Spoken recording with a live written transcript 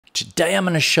Today I'm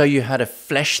going to show you how to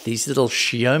flash these little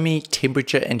Xiaomi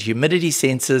temperature and humidity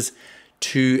sensors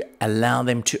to allow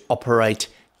them to operate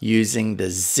using the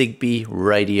Zigbee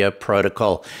radio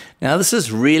protocol. Now this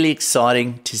is really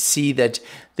exciting to see that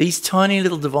these tiny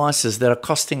little devices that are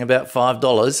costing about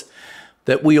 $5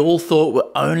 that we all thought were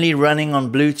only running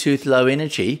on Bluetooth low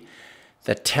energy,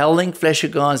 the Tel-Link flasher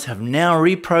guys have now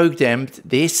reprogrammed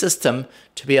their system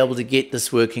to be able to get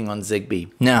this working on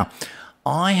Zigbee. Now,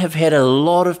 I have had a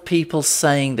lot of people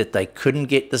saying that they couldn't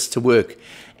get this to work.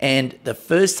 And the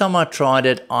first time I tried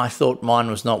it, I thought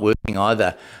mine was not working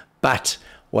either. But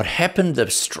what happened, the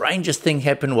strangest thing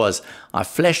happened was I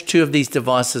flashed two of these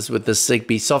devices with the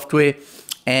Zigbee software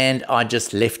and I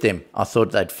just left them. I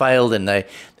thought they'd failed, and the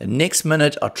next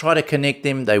minute I tried to connect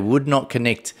them, they would not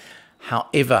connect.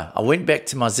 However, I went back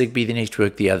to my Zigbee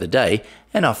network the other day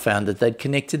and I found that they'd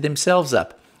connected themselves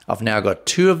up. I've now got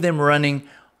two of them running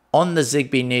on the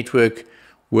Zigbee network,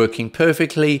 working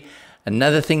perfectly.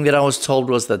 Another thing that I was told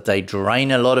was that they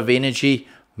drain a lot of energy.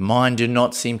 Mine do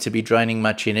not seem to be draining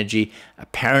much energy.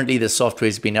 Apparently the software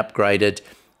has been upgraded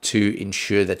to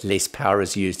ensure that less power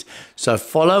is used. So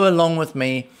follow along with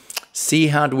me, see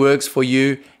how it works for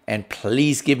you, and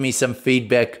please give me some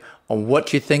feedback on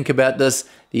what you think about this.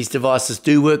 These devices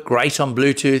do work great on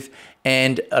Bluetooth,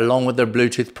 and along with the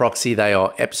Bluetooth proxy, they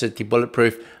are absolutely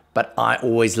bulletproof, but I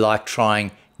always like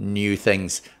trying new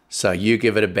things. So you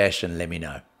give it a bash and let me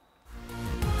know.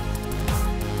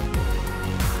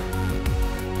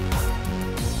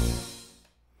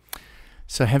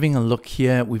 So having a look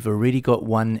here, we've already got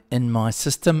one in my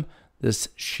system, this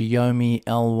Xiaomi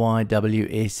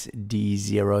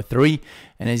LYWSD03,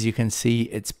 and as you can see,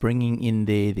 it's bringing in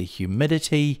there the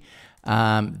humidity,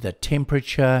 the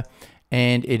temperature,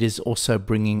 and it is also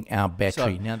bringing our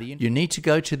battery. So, now you need to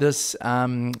go to this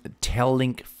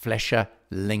Tel-Link flasher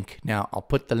link. Now I'll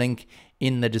put the link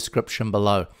in the description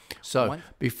below. So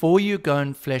before you go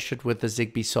and flash it with the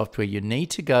Zigbee software, you need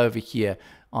to go over here.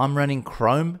 I'm running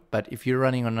Chrome, but if you're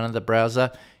running on another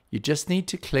browser, you just need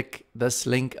to click this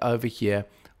link over here,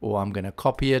 or I'm going to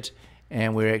copy it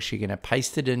and we're actually going to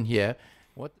paste it in here.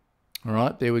 All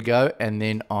right, there we go. And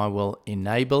then I will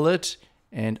enable it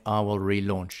and I will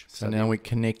relaunch. So now we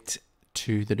connect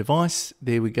to the device.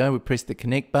 There we go. We press the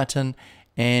connect button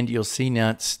and you'll see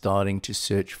now it's starting to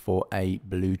search for a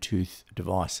Bluetooth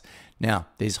device. Now,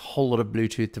 there's a whole lot of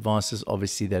Bluetooth devices,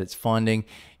 obviously, that it's finding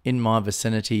in my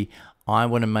vicinity. I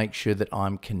want to make sure that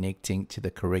I'm connecting to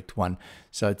the correct one.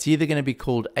 So it's either going to be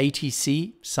called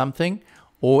ATC something,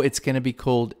 or it's going to be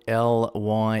called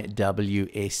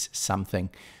LYWS something.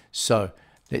 So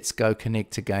let's go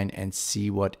connect again and see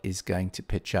what is going to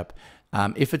pitch up.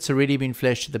 If it's already been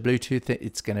flashed to the Bluetooth,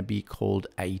 it's going to be called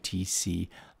ATC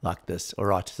like this. All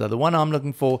right, so the one I'm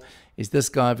looking for is this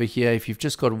guy over here. If you've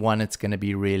just got one, it's going to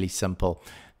be really simple.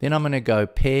 Then I'm going to go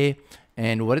pair,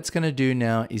 and what it's going to do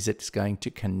now is it's going to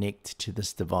connect to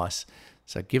this device.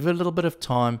 So give it a little bit of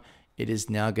time. It is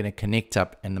now going to connect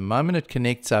up, and the moment it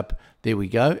connects up, there we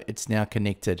go, it's now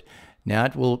connected. Now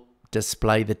it will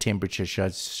display the temperature,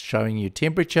 showing you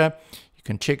temperature. You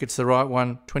can check it's the right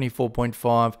one: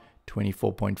 24.5,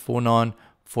 24.49,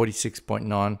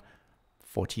 46.9,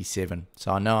 47.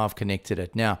 So I know I've connected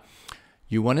it. Now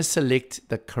you want to select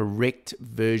the correct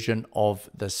version of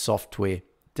the software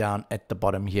down at the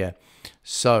bottom here.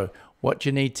 So what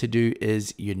you need to do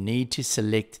is you need to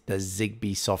select the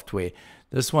Zigbee software.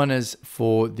 This one is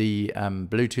for the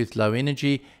Bluetooth low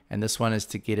energy, and this one is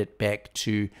to get it back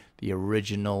to the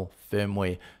original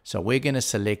firmware. So we're going to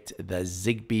select the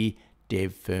Zigbee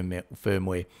dev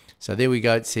firmware. So there we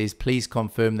go. It says, please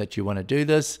confirm that you want to do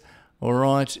this. All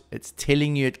right. It's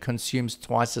telling you it consumes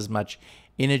twice as much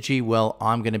energy. Well,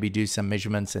 I'm going to do some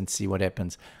measurements and see what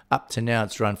happens. Up to now,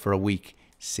 it's run for a week.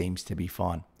 Seems to be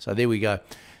fine. So there we go.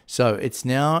 So it's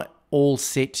now all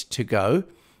set to go.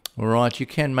 All right. You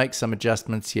can make some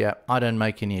adjustments here. I don't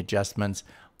make any adjustments.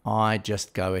 I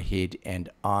just go ahead and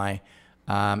I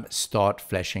start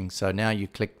flashing. So now you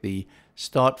click the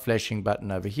start flashing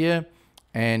button over here,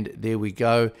 and there we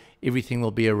go. Everything will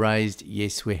be erased.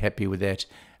 Yes, we're happy with that.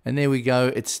 And there we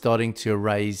go. It's starting to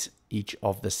erase each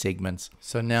of the segments.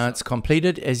 So now it's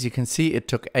completed. As you can see, it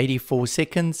took 84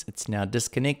 seconds. It's now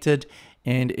disconnected,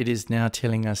 and it is now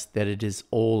telling us that it is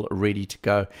all ready to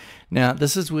go. Now,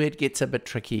 this is where it gets a bit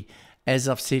tricky. As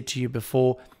I've said to you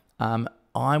before,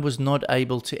 I was not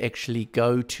able to actually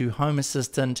go to Home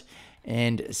Assistant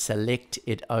and select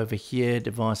it over here,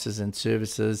 devices and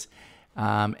services,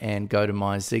 and go to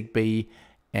my Zigbee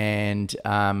and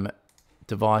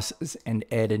devices and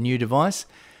add a new device.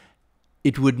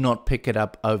 It would not pick it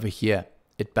up over here.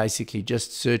 it basically just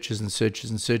searches and searches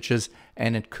and searches,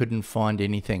 and it couldn't find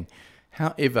anything.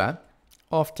 However,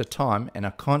 after time, and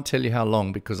I can't tell you how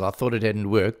long because I thought it hadn't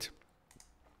worked,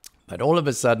 but all of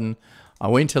a sudden I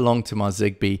went along to my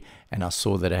Zigbee and I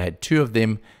saw that I had 2 of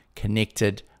them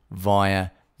connected via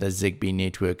the Zigbee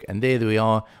network. And there we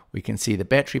are. We can see the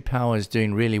battery power is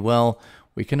doing really well.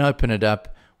 We can open it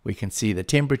up. We can see the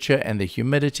temperature and the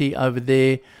humidity over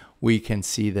there. We can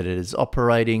see that it is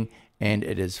operating, and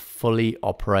it is fully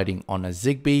operating on a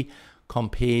Zigbee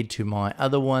compared to my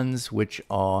other ones, which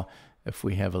are, if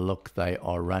we have a look, they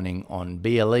are running on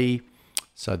BLE.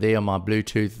 So there are my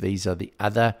Bluetooth. These are the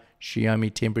other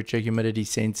Xiaomi temperature humidity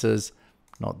sensors.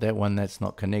 Not that one, that's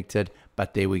not connected,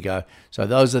 but there we go. So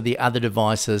those are the other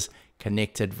devices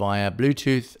connected via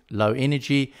Bluetooth low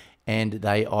energy, and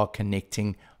they are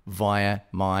connecting via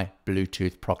my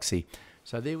Bluetooth proxy.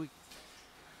 So there we go.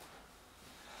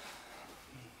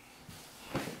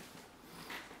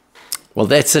 Well,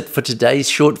 that's it for today's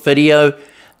short video.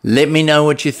 Let me know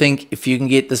what you think if you can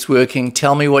get this working.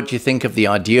 Tell me what you think of the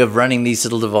idea of running these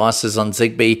little devices on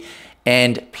Zigbee.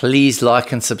 And please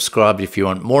like and subscribe if you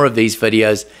want more of these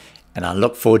videos. And I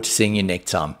look forward to seeing you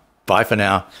next time. Bye for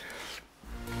now.